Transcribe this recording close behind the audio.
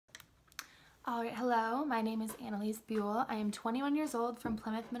Alright, hello, my name is Annalise Buell. I am 21 years old from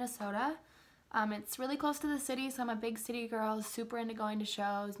Plymouth, Minnesota. It's really close to the city, so I'm a big city girl, super into going to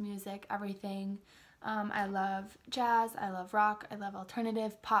shows, music, everything. I love jazz, I love rock, I love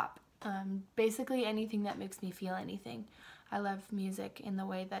alternative, pop, basically anything that makes me feel anything. I love music in the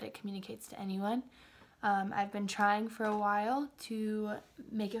way that it communicates to anyone. I've been trying for a while to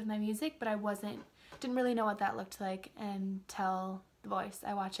make it with my music, but didn't really know what that looked like until The Voice.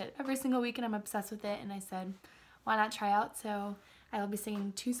 I watch it every single week and I'm obsessed with it, and I said, why not try out? So I will be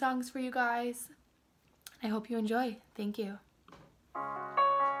singing 2 songs for you guys. I hope you enjoy. Thank you.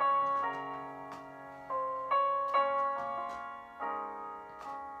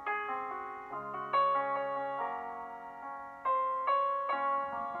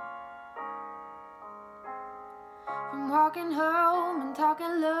 From walking home and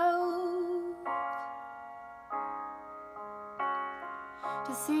talking low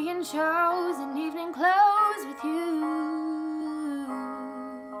to seeing shows in evening clothes with you,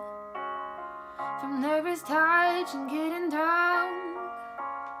 from nervous touch and getting down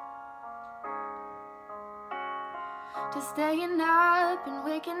to staying up and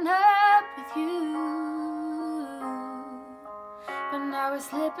waking up with you. But now we're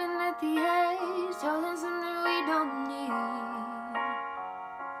slipping at the edge, holding something we don't need.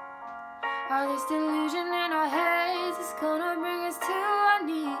 All this delusion in our heads is gonna bring us to our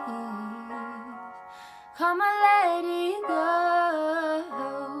knees. Come on, let it go.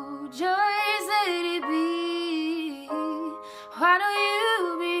 Joys let it be. Why don't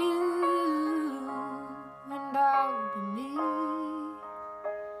you be you and I'll be me?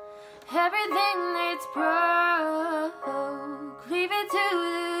 Everything that's broke, leave it to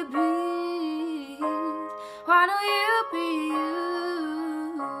the breeze. Why don't you be you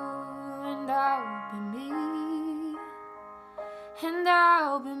and I'll be me, and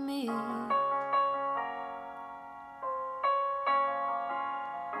I'll be me.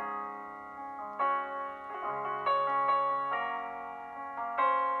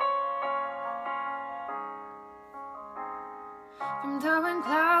 From throwing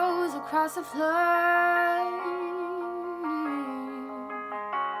clouds across the floor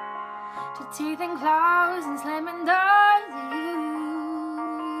to teeth and claws and slamming doors at you.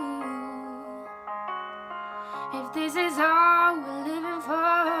 If this is all we're living for,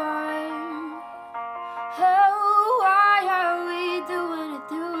 oh, why are we doing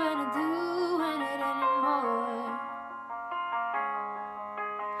it anymore?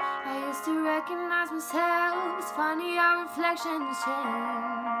 I used to recognize myself. It's funny how reflections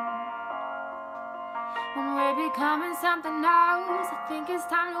change. When we're becoming something else, I think it's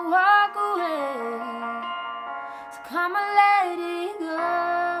time to walk away. So come on, let it go.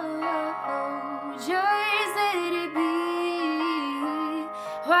 Joys let it be.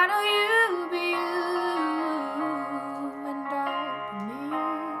 Why don't you be you and I'll be me?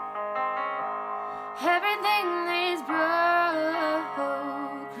 Everything is broke,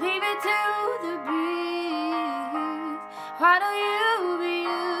 leave it to the breeze. Why don't you be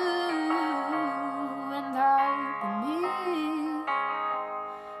you and I'll be me,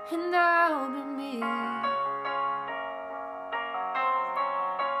 and I'll be me.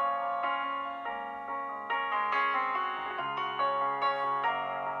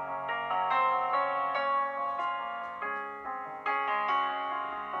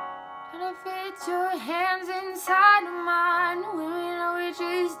 Trying to fit your hands inside of mine when we know we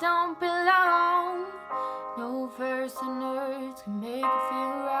just don't belong. No verse on earth can make it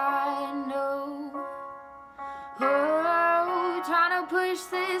feel right, no. Oh, trying to push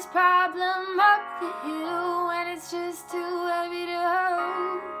this problem up the hill when it's just too heavy to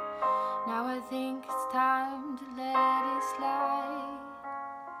hold. Now I think it's time to let it slide.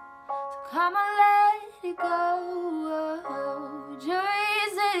 So come on, let it go.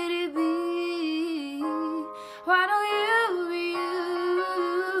 Joys let it be. Why don't you be you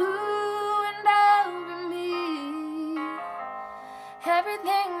and I'll be me?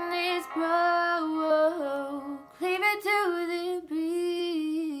 Everything is broke, leave it to the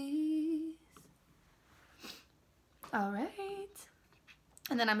breeze. Alright.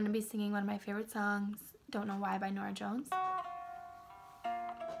 And then I'm going to be singing one of my favorite songs, Don't Know Why by Norah Jones.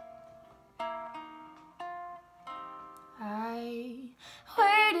 I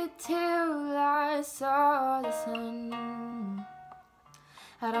waited till I saw the sun.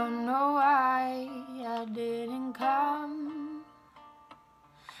 I don't know why I didn't come.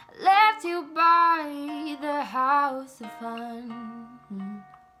 I left you by the house of fun.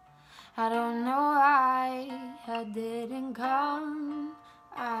 I don't know why I didn't come.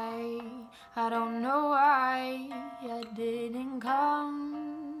 I don't know why I didn't come.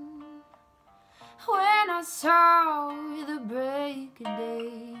 saw the break of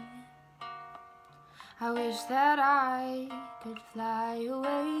day. I wish that I could fly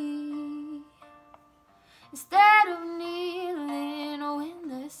away instead of kneeling in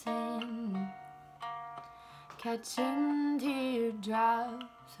the sand, catching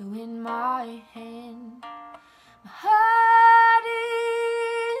teardrops in my hand. My heart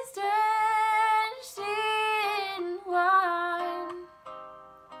is drenched in wine,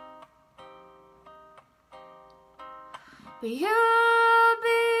 but you'll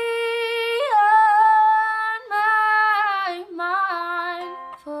be on my mind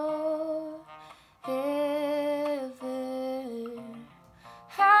forever.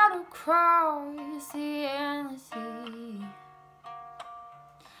 How to cross the endless sea,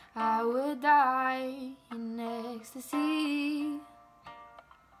 I would die in ecstasy,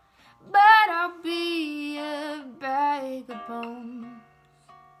 but I'll be a bag of bones,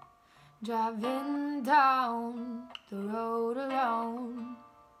 driving down the road alone.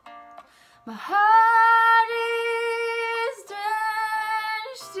 My heart is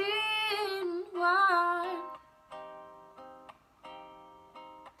drenched in wine,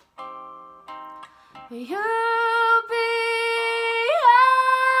 but you'll be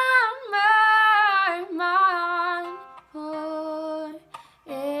on my mind forever.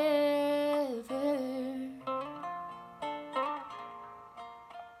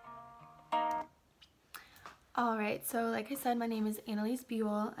 Alright, so like I said, my name is Annalise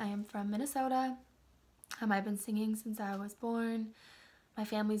Buell. I am from Minnesota. I've been singing since I was born. My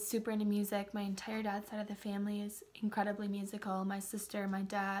family's super into music. My entire dad's side of the family is incredibly musical. My sister, my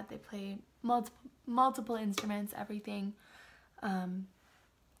dad, they play multiple instruments, everything.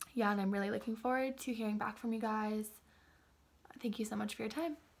 Yeah, and I'm really looking forward to hearing back from you guys. Thank you so much for your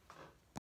time.